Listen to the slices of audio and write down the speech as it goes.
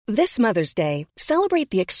This Mother's Day, celebrate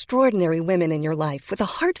the extraordinary women in your life with a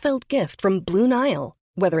heartfelt gift from Blue Nile.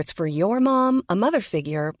 Whether it's for your mom, a mother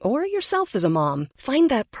figure, or yourself as a mom, find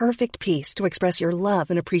that perfect piece to express your love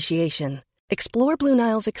and appreciation. Explore Blue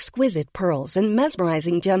Nile's exquisite pearls and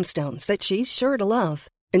mesmerizing gemstones that she's sure to love.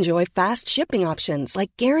 Enjoy fast shipping options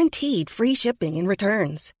like guaranteed free shipping and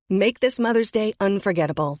returns. Make this Mother's Day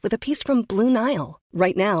unforgettable with a piece from Blue Nile.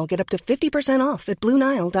 Right now, get up to 50% off at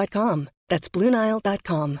BlueNile.com. That's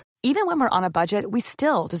BlueNile.com. Even when we're on a budget, we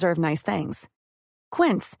still deserve nice things.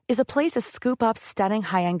 Quince is a place to scoop up stunning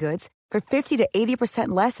high-end goods for 50 to 80%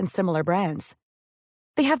 less than similar brands.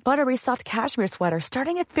 They have buttery soft cashmere sweaters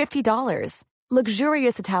starting at $50,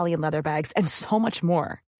 luxurious Italian leather bags, and so much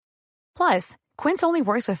more. Plus, Quince only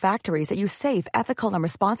works with factories that use safe, ethical, and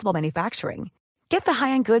responsible manufacturing. Get the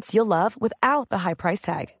high-end goods you'll love without the high price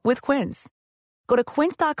tag with Quince. Go to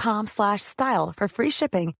quince.com/style for free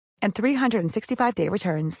shipping and 365-day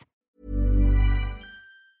returns.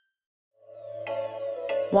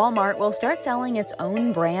 Walmart will start selling its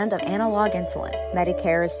own brand of analog insulin.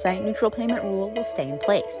 Medicare's site-neutral payment rule will stay in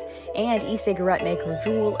place. And e-cigarette maker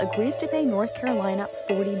Juul agrees to pay North Carolina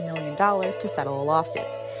 $40 million to settle a lawsuit.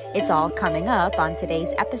 It's all coming up on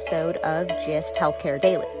today's episode of GIST Healthcare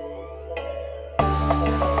Daily.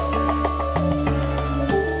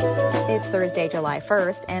 It's Thursday, July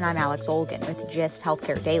 1st, and I'm Alex Olgin with GIST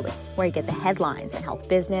Healthcare Daily, where you get the headlines and health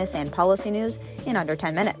business and policy news in under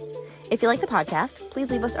 10 minutes. If you like the podcast,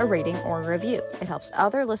 please leave us a rating or a review. It helps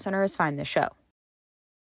other listeners find the show.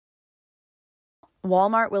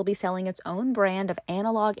 Walmart will be selling its own brand of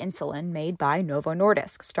analog insulin made by Novo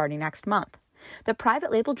Nordisk starting next month. The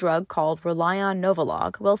private label drug called Relion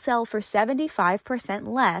Novolog will sell for 75%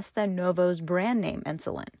 less than Novo's brand name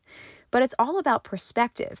insulin. But it's all about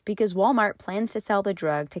perspective because Walmart plans to sell the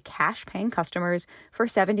drug to cash-paying customers for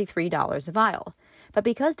 $73 a vial. But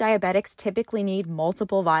because diabetics typically need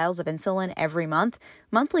multiple vials of insulin every month,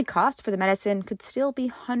 monthly costs for the medicine could still be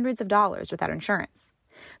hundreds of dollars without insurance.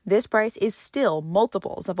 This price is still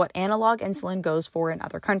multiples of what analog insulin goes for in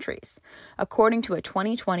other countries. According to a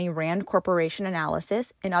 2020 RAND Corporation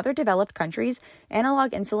analysis, in other developed countries,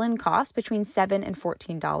 analog insulin costs between $7 and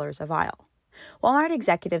 $14 a vial. Walmart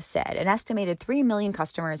executives said an estimated 3 million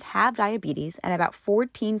customers have diabetes and about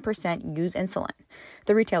 14% use insulin.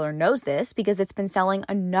 The retailer knows this because it's been selling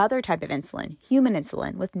another type of insulin, human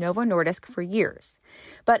insulin, with Novo Nordisk for years.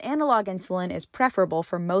 But analog insulin is preferable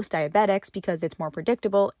for most diabetics because it's more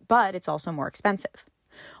predictable, but it's also more expensive.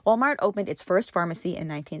 Walmart opened its first pharmacy in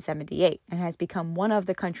 1978 and has become one of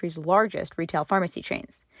the country's largest retail pharmacy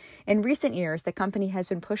chains. In recent years, the company has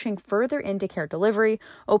been pushing further into care delivery,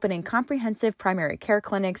 opening comprehensive primary care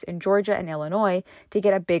clinics in Georgia and Illinois to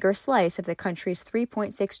get a bigger slice of the country's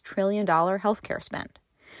 $3.6 trillion healthcare spend.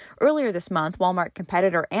 Earlier this month, Walmart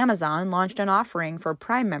competitor Amazon launched an offering for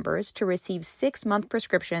Prime members to receive 6-month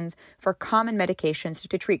prescriptions for common medications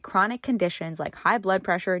to treat chronic conditions like high blood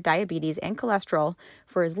pressure, diabetes, and cholesterol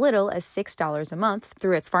for as little as $6 a month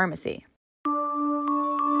through its pharmacy.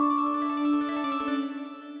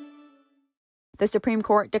 The Supreme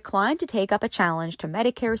Court declined to take up a challenge to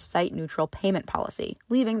Medicare's site-neutral payment policy,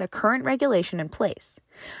 leaving the current regulation in place.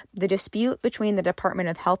 The dispute between the Department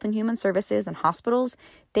of Health and Human Services and hospitals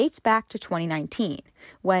dates back to 2019,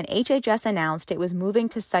 when HHS announced it was moving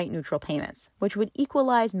to site-neutral payments, which would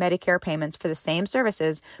equalize Medicare payments for the same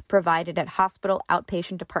services provided at hospital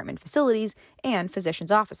outpatient department facilities and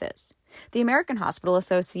physicians' offices. The American Hospital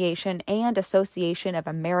Association and Association of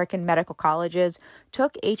American Medical Colleges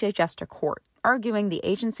took HHS to court, arguing the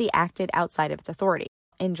agency acted outside of its authority.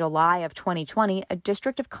 In July of 2020, a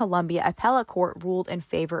District of Columbia appellate court ruled in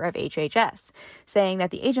favor of HHS, saying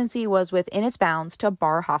that the agency was within its bounds to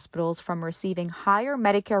bar hospitals from receiving higher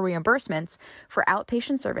Medicare reimbursements for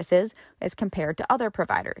outpatient services as compared to other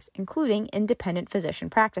providers, including independent physician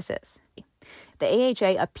practices. The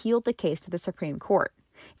AHA appealed the case to the Supreme Court.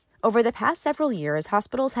 Over the past several years,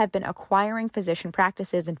 hospitals have been acquiring physician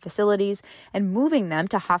practices and facilities and moving them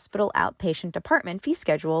to hospital outpatient department fee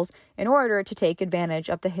schedules in order to take advantage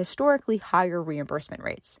of the historically higher reimbursement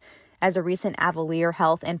rates. As a recent Avalere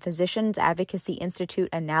Health and Physicians Advocacy Institute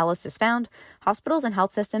analysis found, hospitals and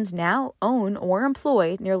health systems now own or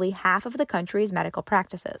employ nearly half of the country's medical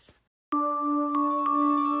practices.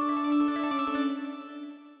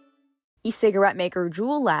 E-cigarette maker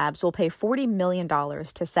Juul Labs will pay $40 million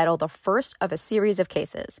to settle the first of a series of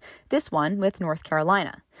cases, this one with North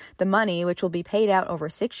Carolina. The money, which will be paid out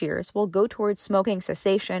over 6 years, will go towards smoking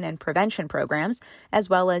cessation and prevention programs,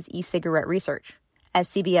 as well as e-cigarette research. As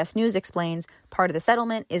CBS News explains, part of the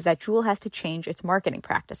settlement is that Juul has to change its marketing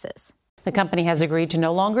practices. The company has agreed to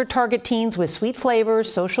no longer target teens with sweet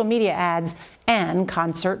flavors, social media ads, and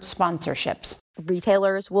concert sponsorships.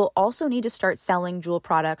 Retailers will also need to start selling Juul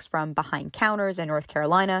products from behind counters in North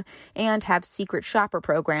Carolina and have secret shopper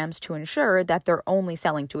programs to ensure that they're only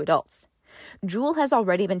selling to adults. Juul has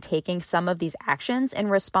already been taking some of these actions in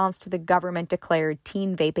response to the government-declared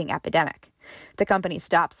teen vaping epidemic. The company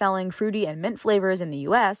stopped selling fruity and mint flavors in the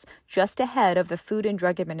U.S. just ahead of the Food and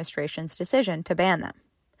Drug Administration's decision to ban them.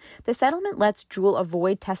 The settlement lets Juul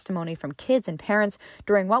avoid testimony from kids and parents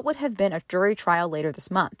during what would have been a jury trial later this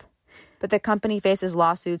month. But the company faces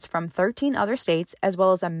lawsuits from 13 other states, as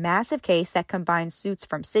well as a massive case that combines suits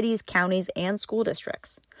from cities, counties, and school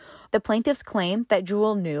districts. The plaintiffs claim that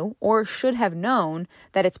Juul knew, or should have known,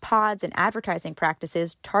 that its pods and advertising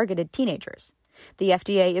practices targeted teenagers. The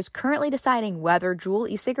FDA is currently deciding whether Juul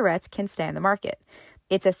e-cigarettes can stay on the market.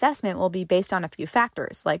 Its assessment will be based on a few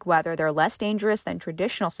factors, like whether they're less dangerous than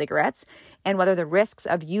traditional cigarettes and whether the risks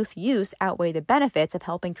of youth use outweigh the benefits of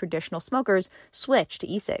helping traditional smokers switch to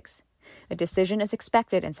e-cigs. A decision is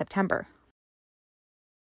expected in September.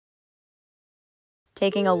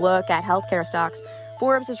 Taking a look at healthcare stocks,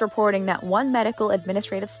 Forbes is reporting that One Medical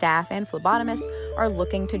administrative staff and phlebotomists are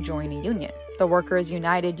looking to join a union. The Workers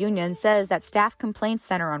United Union says that staff complaints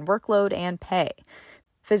center on workload and pay.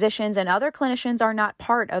 Physicians and other clinicians are not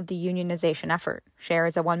part of the unionization effort.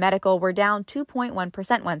 Shares of One Medical were down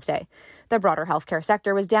 2.1% Wednesday. The broader healthcare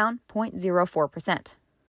sector was down 0.04%.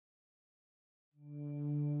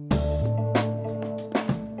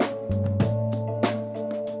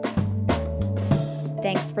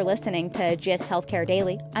 Thanks for listening to GIST Healthcare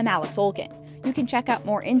Daily. I'm Alex Olkin. You can check out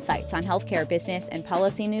more insights on healthcare business and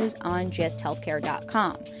policy news on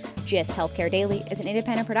gisthealthcare.com. GIST Healthcare Daily is an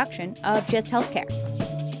independent production of GIST Healthcare.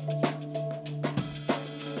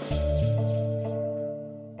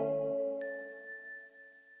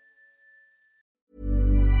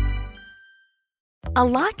 A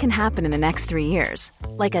lot can happen in the next 3 years.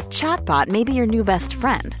 Like a chatbot may be your new best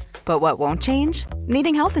friend. But what won't change?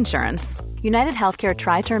 Needing health insurance. United Healthcare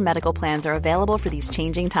Tri-Term Medical Plans are available for these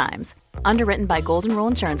changing times. Underwritten by Golden Rule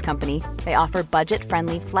Insurance Company, they offer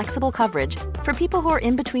budget-friendly, flexible coverage for people who are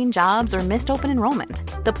in between jobs or missed open enrollment.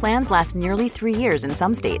 The plans last nearly 3 years in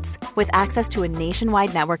some states, with access to a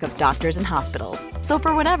nationwide network of doctors and hospitals. So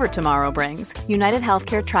for whatever tomorrow brings, United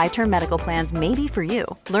Healthcare Tri-Term Medical Plans may be for you.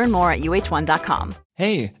 Learn more at uh1.com.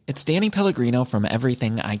 Hey, it's Danny Pellegrino from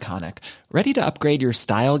Everything Iconic. Ready to upgrade your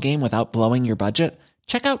style game without blowing your budget?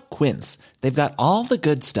 Check out Quince. They've got all the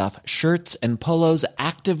good stuff, shirts and polos,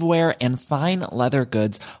 activewear, and fine leather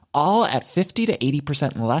goods, all at 50 to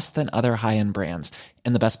 80% less than other high-end brands.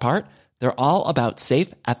 And the best part? They're all about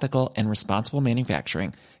safe, ethical, and responsible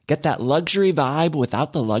manufacturing. Get that luxury vibe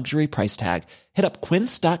without the luxury price tag. Hit up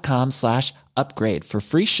quince.com/upgrade for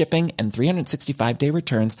free shipping and 365-day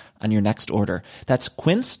returns on your next order. That's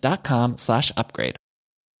quince.com/upgrade.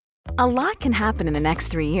 A lot can happen in the next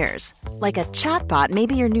 3 years. Like a chatbot may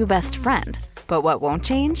be your new best friend. But what won't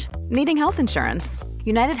change? Needing health insurance.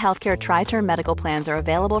 United Healthcare Tri-Term Medical Plans are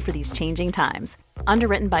available for these changing times.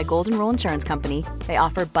 Underwritten by Golden Rule Insurance Company, they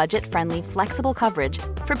offer budget-friendly, flexible coverage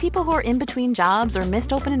for people who are in between jobs or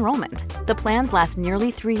missed open enrollment. The plans last nearly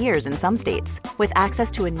 3 years in some states, with access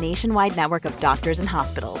to a nationwide network of doctors and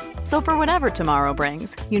hospitals. So for whatever tomorrow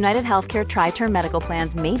brings, United Healthcare Tri-Term Medical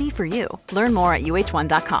Plans may be for you. Learn more at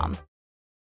uh1.com.